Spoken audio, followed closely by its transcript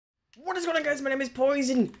What is going on, guys? My name is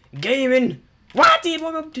Poison Gaming. What?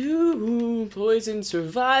 Welcome to Poison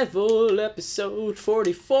Survival episode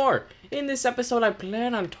 44. In this episode, I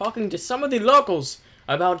plan on talking to some of the locals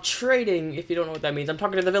about trading. If you don't know what that means, I'm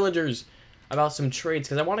talking to the villagers about some trades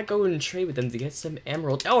because I want to go and trade with them to get some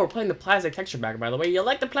emeralds. Oh, we're playing the plastic texture pack, by the way. You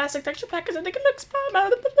like the plastic texture pack? Because I think it looks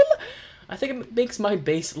I think it makes my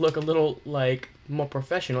base look a little like more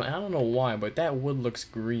professional. And I don't know why, but that wood looks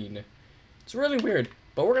green. It's really weird.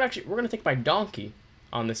 But we're gonna take my donkey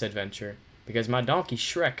on this adventure because my donkey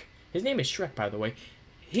Shrek, his name is Shrek, by the way,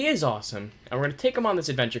 he is awesome, and we're gonna take him on this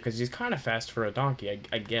adventure because he's kind of fast for a donkey,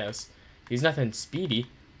 I guess. He's nothing speedy.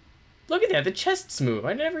 Look at that, the chests move.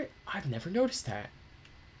 I've never noticed that.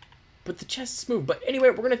 But the chests move. But anyway,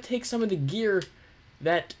 we're gonna take some of the gear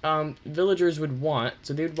that villagers would want.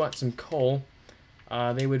 So they would want some coal.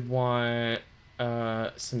 They would want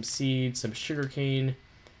some seeds, some sugarcane.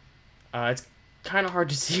 It's kind of hard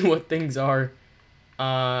to see what things are.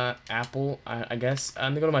 Apple, I guess.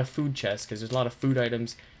 I'm gonna go to my food chest because there's a lot of food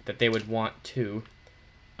items that they would want too.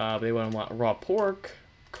 They would want raw pork,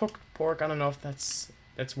 cooked pork. I don't know if that's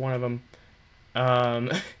one of them.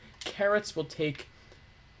 Carrots will take,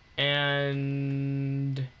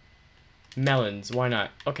 and melons. Why not?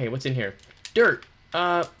 Okay, what's in here? Dirt.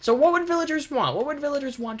 So what would villagers want? What would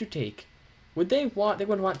villagers want to take? They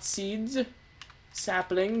would want seeds,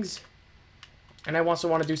 saplings. And I also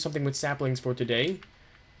want to do something with saplings for today.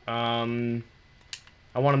 I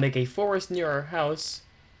want to make a forest near our house.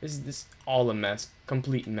 This all a mess.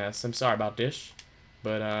 Complete mess. I'm sorry about this.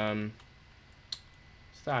 But,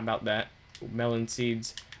 sorry about that. Melon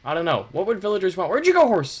seeds. I don't know. What would villagers want? Where'd you go,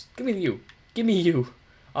 horse? Give me you. Give me you.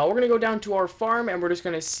 We're going to go down to our farm, and we're just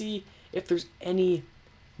going to see if there's any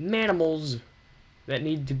manimals that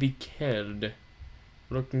need to be killed.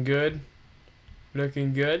 Looking good.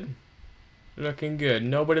 Looking good. Looking good.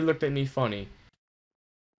 Nobody looked at me funny.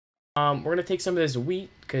 We're gonna take some of this wheat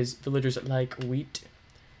because villagers like wheat.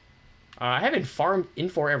 I haven't farmed in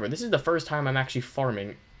forever. This is the first time I'm actually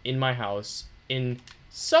farming in my house in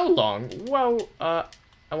so long. Whoa. I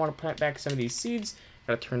want to plant back some of these seeds.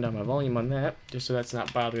 Gotta turn down my volume on that just so that's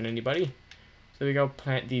not bothering anybody. So there we go.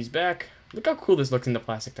 Plant these back. Look how cool this looks in the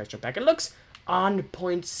plastic texture pack. It looks on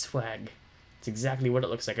point swag. It's exactly what it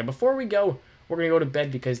looks like. And before we go, we're going to go to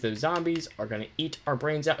bed because the zombies are going to eat our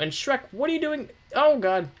brains out. And Shrek, what are you doing? Oh,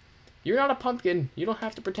 God. You're not a pumpkin. You don't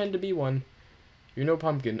have to pretend to be one. You're no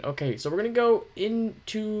pumpkin. Okay, so we're going to go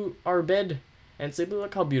into our bed and say,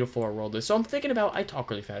 look how beautiful our world is. So I'm thinking about, I talk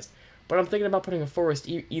really fast, but I'm thinking about putting a forest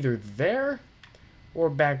either there or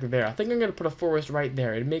back there. I think I'm going to put a forest right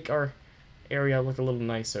there. It'd make our area look a little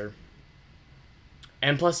nicer.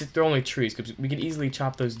 And plus, they're only trees, because we can easily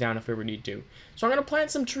chop those down if we ever need to. So I'm going to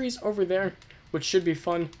plant some trees over there, which should be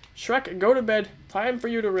fun. Shrek, go to bed. Time for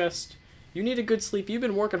you to rest. You need a good sleep. You've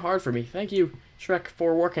been working hard for me. Thank you, Shrek,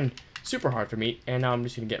 for working super hard for me. And now I'm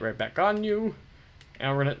just going to get right back on you.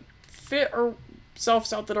 And we're going to fit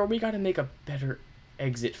ourselves out the door. We got to make a better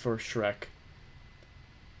exit for Shrek.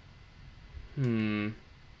 Shrek,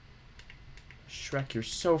 you're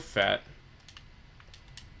so fat.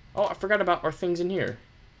 Oh, I forgot about our things in here.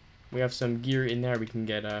 We have some gear in there we can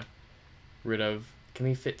get rid of. Can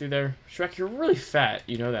we fit through there? Shrek, you're really fat.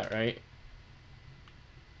 You know that, right?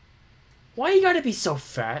 Why you gotta be so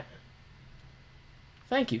fat?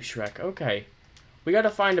 Thank you, Shrek. Okay. We gotta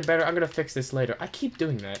find a better... I'm gonna fix this later. I keep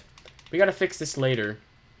doing that. We gotta fix this later.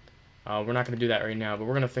 We're not gonna do that right now, but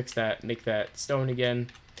we're gonna fix that. Make that stone again.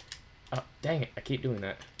 Oh, dang it. I keep doing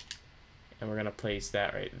that. And we're gonna place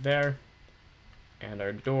that right there. And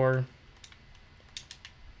our door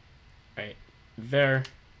right there,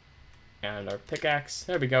 and our pickaxe.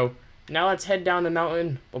 There we go. Now let's head down the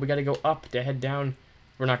mountain, but we gotta go up to head down.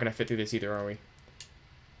 We're not gonna fit through this either, are we?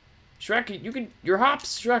 Shrek, your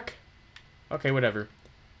hops, Shrek. Okay, whatever.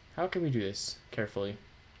 How can we do this carefully?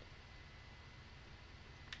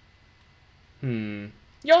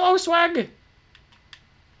 YOLO swag!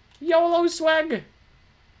 YOLO swag!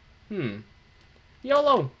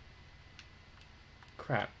 YOLO!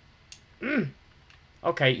 Crap.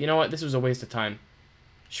 Okay, you know what? This was a waste of time.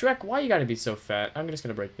 Shrek, why you gotta be so fat? I'm just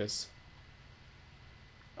gonna break this.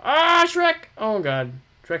 Ah, Shrek! Oh, God.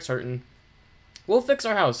 Shrek's hurting. We'll fix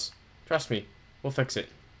our house. Trust me. We'll fix it.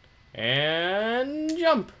 And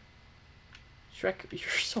jump! Shrek,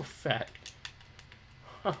 you're so fat.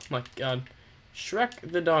 Oh, my God.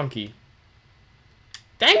 Shrek the donkey.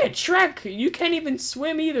 Dang it, Shrek! You can't even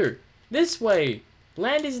swim either. This way.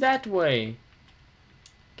 Land is that way.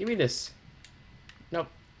 Give me this. Nope.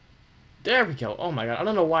 There we go. Oh my God. I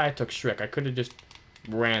don't know why I took Shrek. I could have just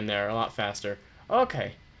ran there a lot faster.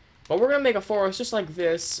 Okay. But we're gonna make a forest just like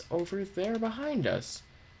this over there behind us.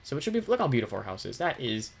 So it should be, look how beautiful our house is. That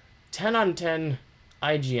is 10 on 10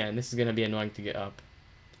 IGN. This is gonna be annoying to get up.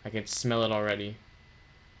 I can smell it already.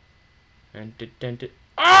 And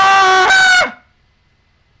ah!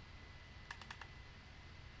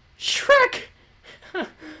 Shrek!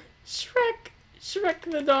 Shrek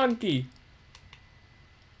the donkey.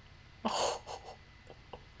 Oh.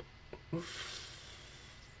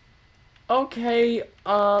 Okay,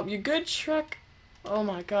 you good, Shrek? Oh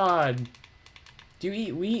my god. Do you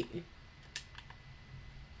eat wheat?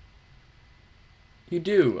 You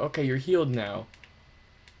do. Okay, you're healed now.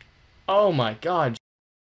 Oh my god.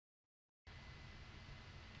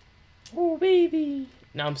 Oh, baby.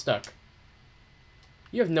 Now I'm stuck.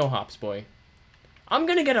 You have no hops, boy. I'm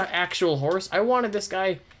gonna get an actual horse. I wanted this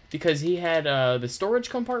guy because he had the storage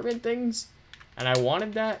compartment things, and I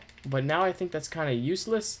wanted that, but now I think that's kind of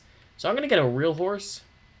useless. So I'm gonna get a real horse.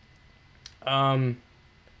 One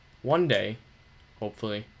day,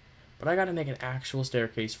 hopefully. But I gotta make an actual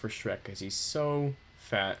staircase for Shrek because he's so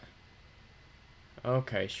fat.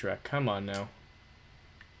 Okay, Shrek, come on now.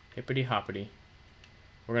 Hippity hoppity.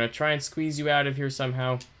 We're gonna try and squeeze you out of here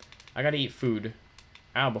somehow. I gotta eat food.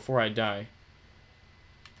 Ow, before I die.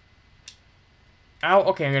 Ow,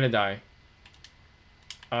 okay, I'm gonna die.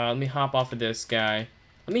 Let me hop off of this guy.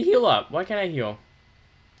 Let me heal up. Why can't I heal?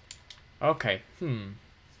 Okay,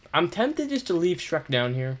 I'm tempted just to leave Shrek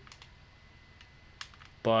down here.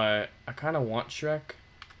 But I kind of want Shrek.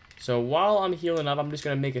 So while I'm healing up, I'm just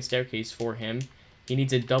gonna make a staircase for him. He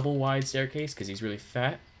needs a double wide staircase because he's really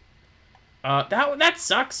fat. That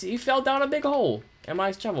sucks. He fell down a big hole, and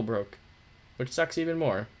my shovel broke, which sucks even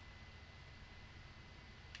more.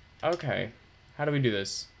 Okay, how do we do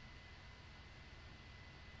this?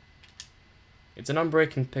 It's an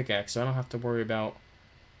unbreaking pickaxe, so I don't have to worry about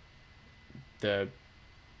the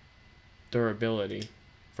durability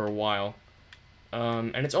for a while.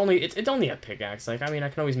 And it's only a pickaxe. Like, I mean, I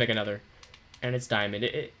can always make another, and it's diamond.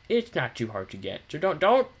 It's not too hard to get. So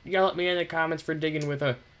don't yell at me in the comments for digging with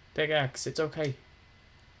a pickaxe. It's okay.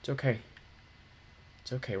 It's okay.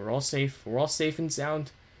 It's okay. We're all safe. We're all safe and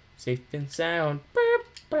sound. Safe and sound.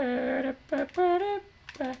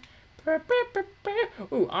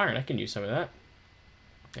 Ooh, iron. I can use some of that.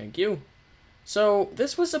 Thank you. So,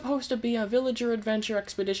 this was supposed to be a villager adventure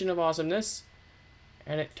expedition of awesomeness,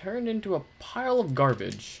 and it turned into a pile of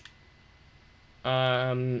garbage.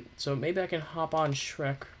 So maybe I can hop on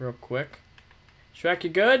Shrek real quick. Shrek,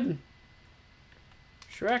 you good?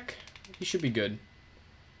 Shrek, he should be good.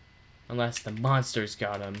 Unless the monsters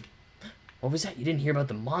got him. What was that? You didn't hear about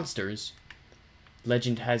the monsters?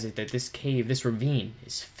 Legend has it that this cave, this ravine,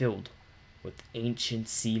 is filled with ancient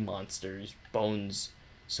sea monsters, bones.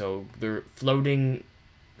 So they're floating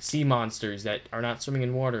sea monsters that are not swimming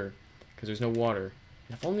in water because there's no water.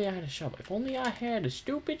 And if only I had a shovel. If only I had a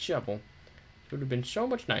stupid shovel. It would have been so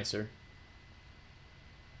much nicer.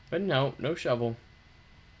 But no, no shovel.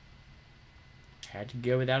 Had to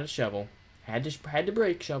go without a shovel. Had to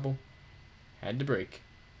break shovel. Had to break.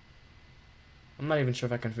 I'm not even sure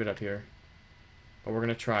if I can fit up here. But we're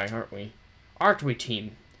gonna try, aren't we? Aren't we,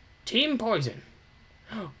 team? Team Poison!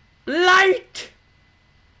 Light!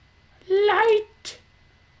 Light!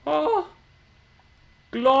 Oh!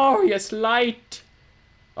 Glorious light!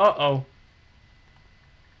 Uh-oh.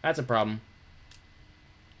 That's a problem.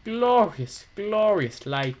 Glorious, glorious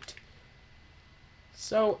light.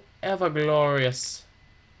 So ever glorious.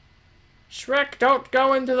 Shrek, don't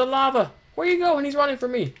go into the lava! Where you going? He's running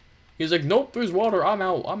from me. He's like, nope, there's water. I'm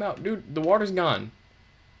out. I'm out. Dude, the water's gone.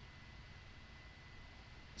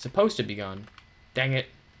 It's supposed to be gone. Dang it.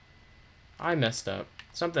 I messed up.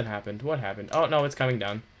 Something happened. What happened? Oh, no, it's coming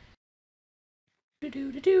down. Come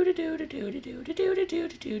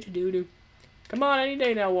on, any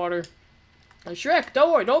day now, water. Shrek,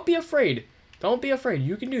 don't worry. Don't be afraid. Don't be afraid.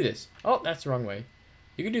 You can do this. Oh, that's the wrong way.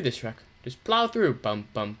 You can do this, Shrek. Just plow through. Bum,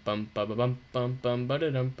 bum, bum, bum, bum, bum, bum,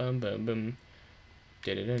 bum, bum, bum, bum.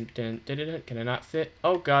 Can I not fit?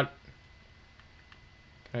 Oh, God.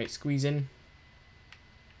 Can I squeeze in?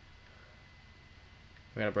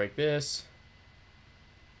 We gotta break this.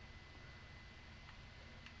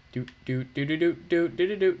 Do.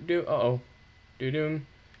 Uh-oh. Do-doom.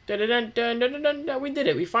 We did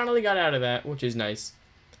it. We finally got out of that, which is nice.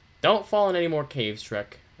 Don't fall in any more caves,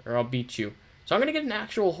 Shrek, or I'll beat you. So I'm gonna get an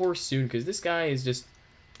actual horse soon, because this guy is just...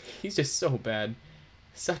 He's just so bad.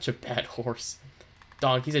 Such a bad horse.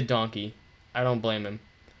 He's a donkey. I don't blame him.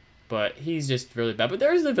 But he's just really bad. But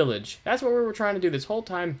there's the village. That's what we were trying to do this whole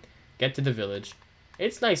time. Get to the village.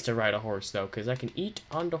 It's nice to ride a horse, though, because I can eat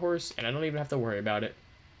on the horse, and I don't even have to worry about it.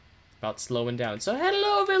 about slowing down. So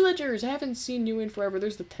hello villagers, I haven't seen you in forever.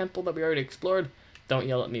 There's the temple that we already explored. Don't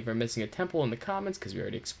yell at me for missing a temple in the comments because we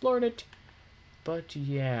already explored it. But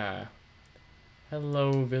yeah,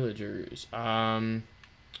 hello villagers.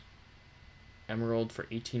 Emerald for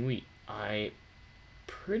 18 wheat. I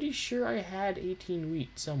pretty sure I had 18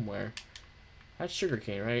 wheat somewhere. That's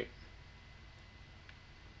sugarcane, right?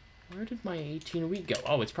 Where did my 18 wheat go?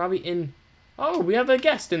 Oh, it's probably in... Oh, we have a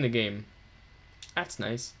guest in the game. That's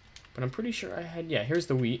nice. But I'm pretty sure I had... Yeah, here's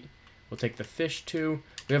the wheat. We'll take the fish, too.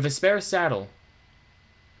 We have a spare saddle.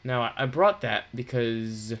 Now, I brought that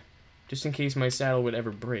because... Just in case my saddle would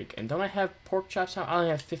ever break. And don't I have pork chops now? I only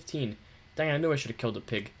have 15. Dang, I knew I should have killed a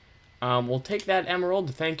pig. We'll take that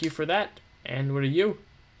emerald. Thank you for that. And what are you?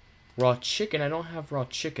 Raw chicken. I don't have raw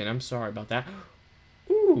chicken. I'm sorry about that.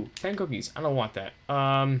 Ooh, 10 cookies. I don't want that.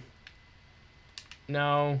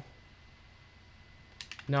 No.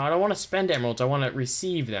 No, I don't want to spend emeralds. I want to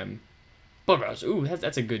receive them. Buggers. Ooh,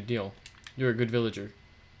 that's a good deal. You're a good villager.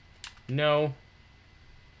 No.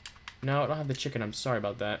 No, I don't have the chicken. I'm sorry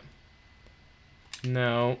about that.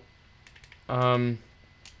 No. Some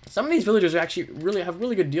of these villagers are actually have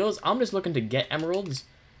really good deals. I'm just looking to get emeralds.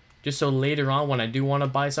 Just so later on, when I do want to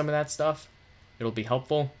buy some of that stuff, it'll be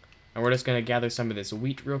helpful. And we're just going to gather some of this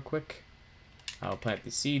wheat real quick. I'll plant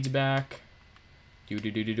the seeds back. We're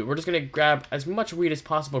just going to grab as much wheat as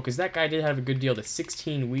possible, because that guy did have a good deal. The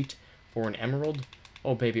 16 wheat for an emerald.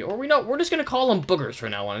 Oh, baby. Or we're just going to call them boogers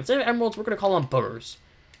from now on. Instead of emeralds, we're going to call them boogers.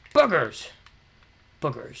 Boogers!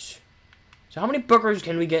 Boogers. So how many boogers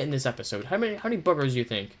can we get in this episode? How many boogers do you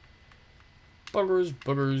think? Boogers,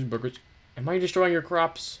 boogers, boogers. Am I destroying your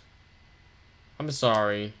crops? I'm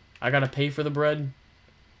sorry. I gotta pay for the bread.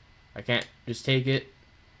 I can't just take it.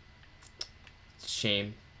 It's a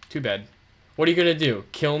shame. Too bad. What are you gonna do?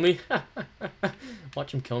 Kill me?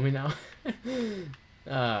 Watch him kill me now.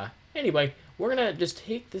 Anyway, we're gonna just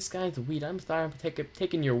take this guy's wheat. I'm sorry I'm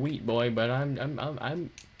taking your wheat, boy, but I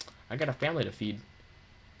got a family to feed.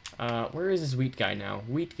 Where is this wheat guy now?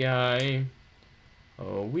 Wheat guy.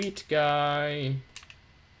 Oh, wheat guy.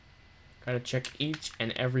 Gotta check each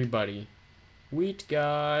and everybody. Wheat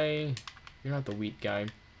guy. You're not the wheat guy.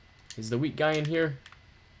 Is the wheat guy in here?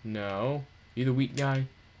 No. You the wheat guy?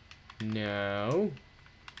 No.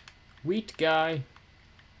 Wheat guy.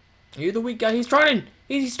 Are you the wheat guy? He's trying!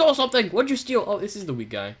 He stole something! What'd you steal? Oh, this is the wheat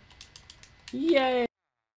guy. Yay!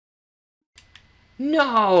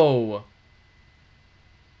 No!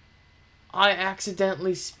 I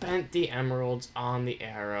accidentally spent the emeralds on the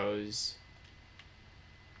arrows.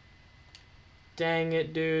 Dang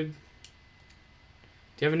it, dude.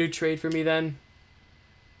 Do you have a new trade for me then?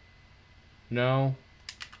 No.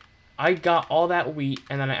 I got all that wheat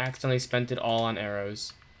and then I accidentally spent it all on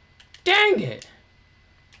arrows. Dang it!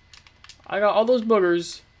 I got all those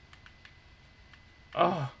boogers.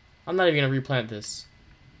 Oh, I'm not even gonna replant this.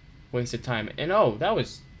 Waste of time. And oh, that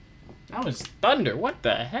was thunder. What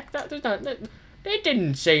the heck? They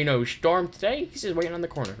didn't say no storm today. He's just waiting on the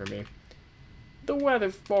corner for me. The weather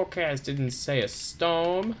forecast didn't say a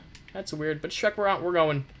storm. That's weird. But Shrek, we're out. We're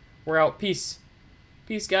going. We're out. Peace.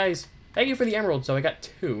 Peace, guys. Thank you for the emerald. So I got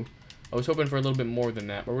 2. I was hoping for a little bit more than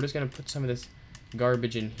that. But we're just going to put some of this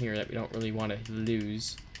garbage in here that we don't really want to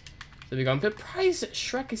lose. So we go. I'm surprised that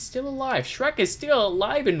Shrek is still alive. Shrek is still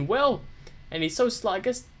alive and well. And he's so slow. I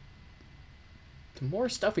guess the more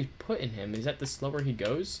stuff we put in him, is that the slower he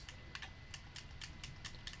goes?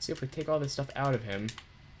 Let's see if we take all this stuff out of him.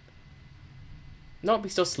 Nope,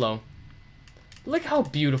 he's still slow. Look how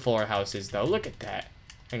beautiful our house is, though. Look at that.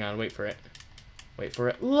 Hang on, wait for it. Wait for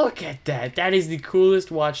it. Look at that. That is the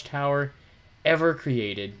coolest watchtower ever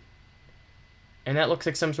created. And that looks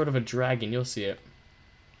like some sort of a dragon. You'll see it.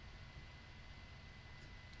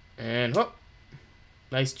 And whoop.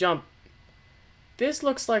 Nice jump. This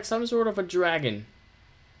looks like some sort of a dragon.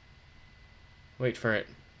 Wait for it.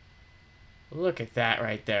 Look at that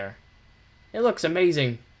right there. It looks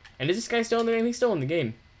amazing. And is this guy still in the game? He's still in the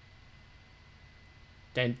game.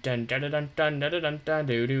 Dun dun dun dun dun dun dun dun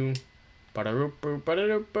doo doo. I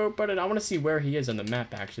want to see where he is on the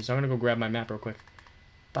map actually, so I'm gonna go grab my map real quick.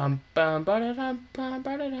 Bum bum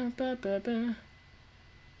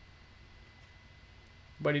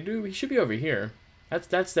But he should be over here.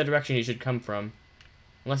 That's the direction he should come from.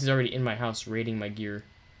 Unless he's already in my house raiding my gear.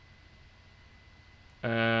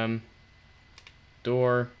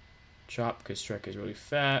 Door. Chop, because Shrek is really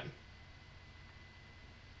fat.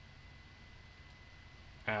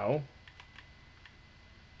 Ow.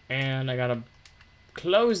 And I gotta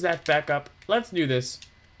close that back up. Let's do this.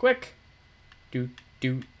 Quick. Do.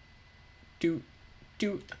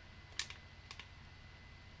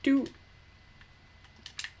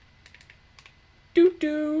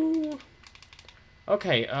 Doo-doo.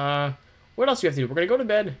 Okay, what else do we have to do? We're gonna go to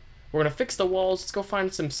bed. We're gonna fix the walls. Let's go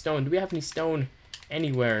find some stone. Do we have any stone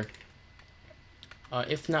anywhere?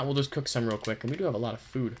 If not, we'll just cook some real quick. And we do have a lot of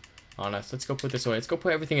food on us. Let's go put this away. Let's go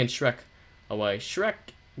put everything in Shrek away. Shrek,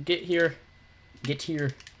 get here. Get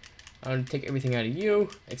here. I'm gonna take everything out of you,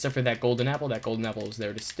 except for that golden apple. That golden apple is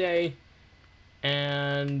there to stay.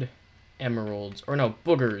 And emeralds. Or no,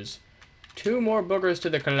 boogers. 2 more boogers to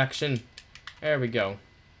the collection. There we go.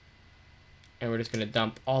 And we're just gonna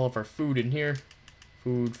dump all of our food in here.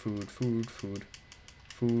 Food, food, food, food.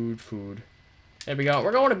 Food, food. There we go.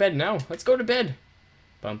 We're going to bed now. Let's go to bed.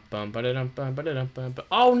 Bum, bum, ba-da-dum, bum, ba-da-dum, bum, bum.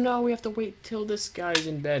 Oh no, we have to wait till this guy's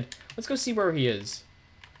in bed. Let's go see where he is.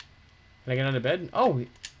 Can I get out of bed? Oh,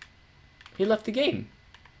 he left the game.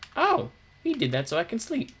 Oh, he did that so I can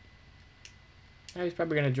sleep. Now he's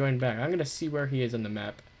probably gonna join back. I'm gonna see where he is on the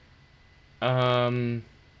map.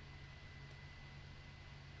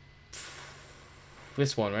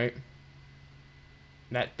 This one, right?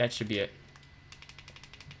 That should be it.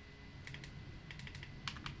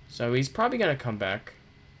 So he's probably gonna come back,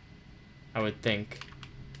 I would think.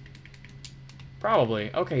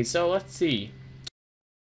 Probably. Okay, so let's see.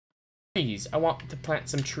 Trees. I want to plant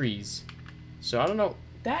some trees. So I don't know.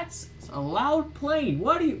 That's a loud plane.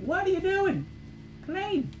 What are you doing?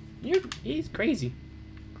 Plane. He's crazy.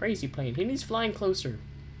 Crazy plane. He needs flying closer.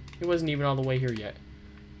 He wasn't even all the way here yet.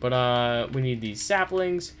 But we need these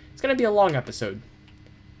saplings. It's gonna be a long episode.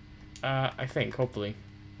 I think, hopefully.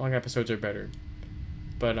 Long episodes are better.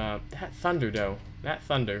 But that thunder though. That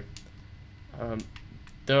thunder.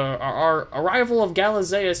 Our arrival of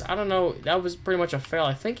Galizeus, I don't know, that was pretty much a fail.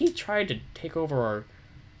 I think he tried to take over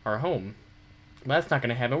our home. But that's not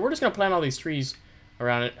gonna happen. We're just gonna plant all these trees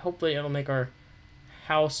around it. Hopefully it'll make our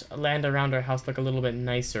house, land around our house look a little bit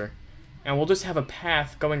nicer. And we'll just have a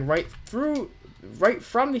path going right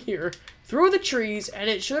from here, through the trees, and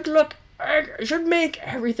it should make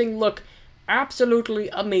everything look absolutely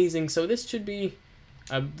amazing. So this should be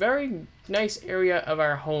a very nice area of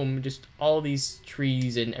our home, just all these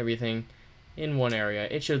trees and everything in one area.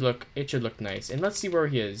 It should look nice. And let's see where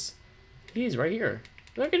he is. He's right here.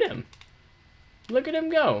 Look at him. Look at him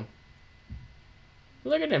go.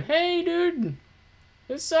 Look at him. Hey, dude.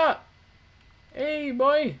 What's up? Hey,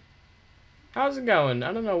 boy. How's it going?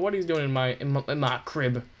 I don't know what he's doing in my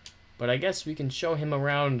crib, but I guess we can show him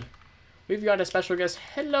around. We've got a special guest.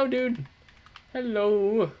 Hello, dude.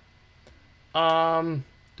 Hello.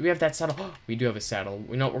 Do we have that saddle? Oh, we do have a saddle.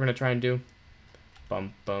 We know what we're gonna try and do.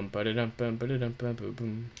 Bum bum ba-da-dum bum ba-da-dum bum boom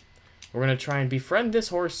boom. We're gonna try and befriend this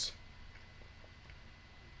horse.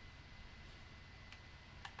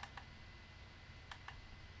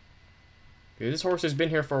 Dude, this horse has been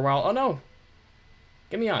here for a while. Oh no!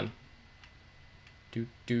 Get me on. Do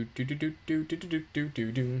do do do do do do do do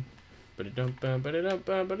do do. Ba-da-dum bum ba-da-dum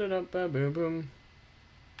bum ba-da-dum bum boom boom.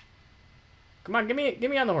 Come on, get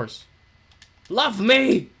me on the horse. Love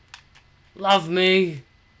me! Love me!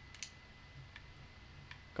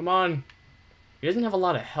 Come on. He doesn't have a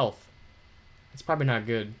lot of health. It's probably not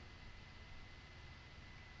good.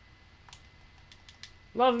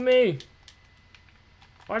 Love me!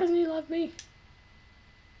 Why doesn't he love me?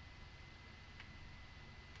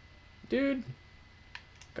 Dude.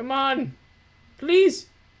 Come on. Please!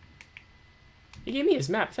 He gave me his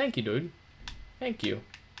map. Thank you, dude. Thank you.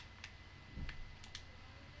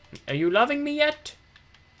 Are you loving me yet?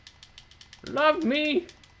 Love me!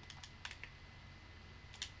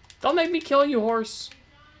 Don't make me kill you, horse.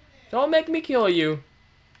 Don't make me kill you.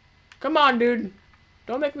 Come on, dude.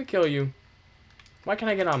 Don't make me kill you. Why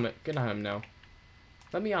can't I get on him now?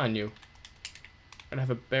 Let me on you. I have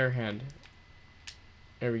a bare hand.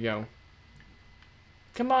 There we go.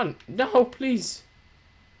 Come on. No, please.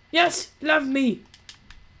 Yes! Love me!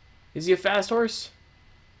 Is he a fast horse?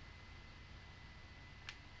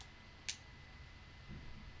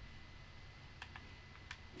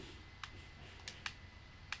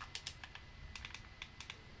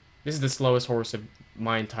 This is the slowest horse of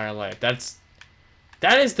my entire life.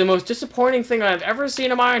 That is the most disappointing thing I've ever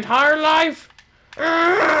seen in my entire life.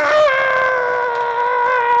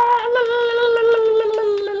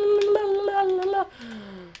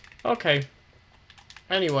 Okay.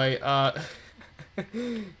 Anyway,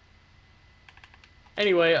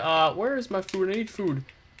 where is my food? I need food.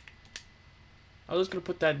 I was gonna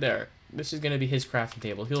put that there. This is gonna be his crafting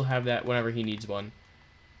table. He'll have that whenever he needs one.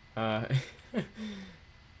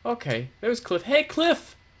 Okay, there's Cliff. Hey,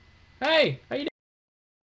 Cliff! Hey, how you doing?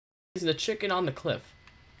 This is the chicken on the cliff,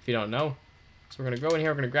 if you don't know. So we're gonna go in here,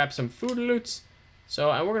 we're gonna grab some food loots.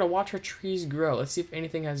 And we're gonna watch our trees grow. Let's see if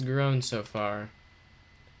anything has grown so far.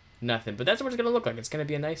 nothing. But that's what it's gonna look like. It's gonna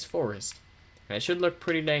be a nice forest. And it should look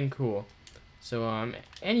pretty dang cool. So,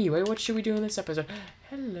 anyway, what should we do in this episode?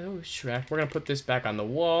 Hello, Shrek. We're gonna put this back on the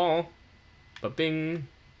wall. Ba-bing.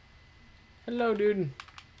 Hello, dude.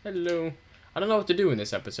 Hello. I don't know what to do in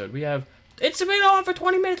this episode. We have... It's been on for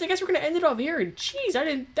 20 minutes. I guess we're gonna end it off here. And jeez,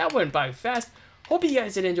 that went by fast. Hope you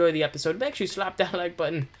guys did enjoy the episode. Make sure you slap that like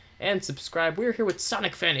button and subscribe. We're here with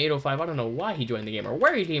Sonic Fan 805. I don't know why he joined the game or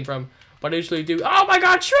where he came from, but I usually do. Oh my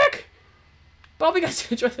God, Shrek! But I hope you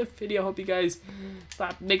guys enjoyed the video. Hope you guys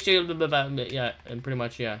slap. Make sure you, yeah, and pretty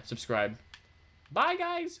much, yeah, subscribe. Bye,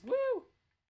 guys. Woo!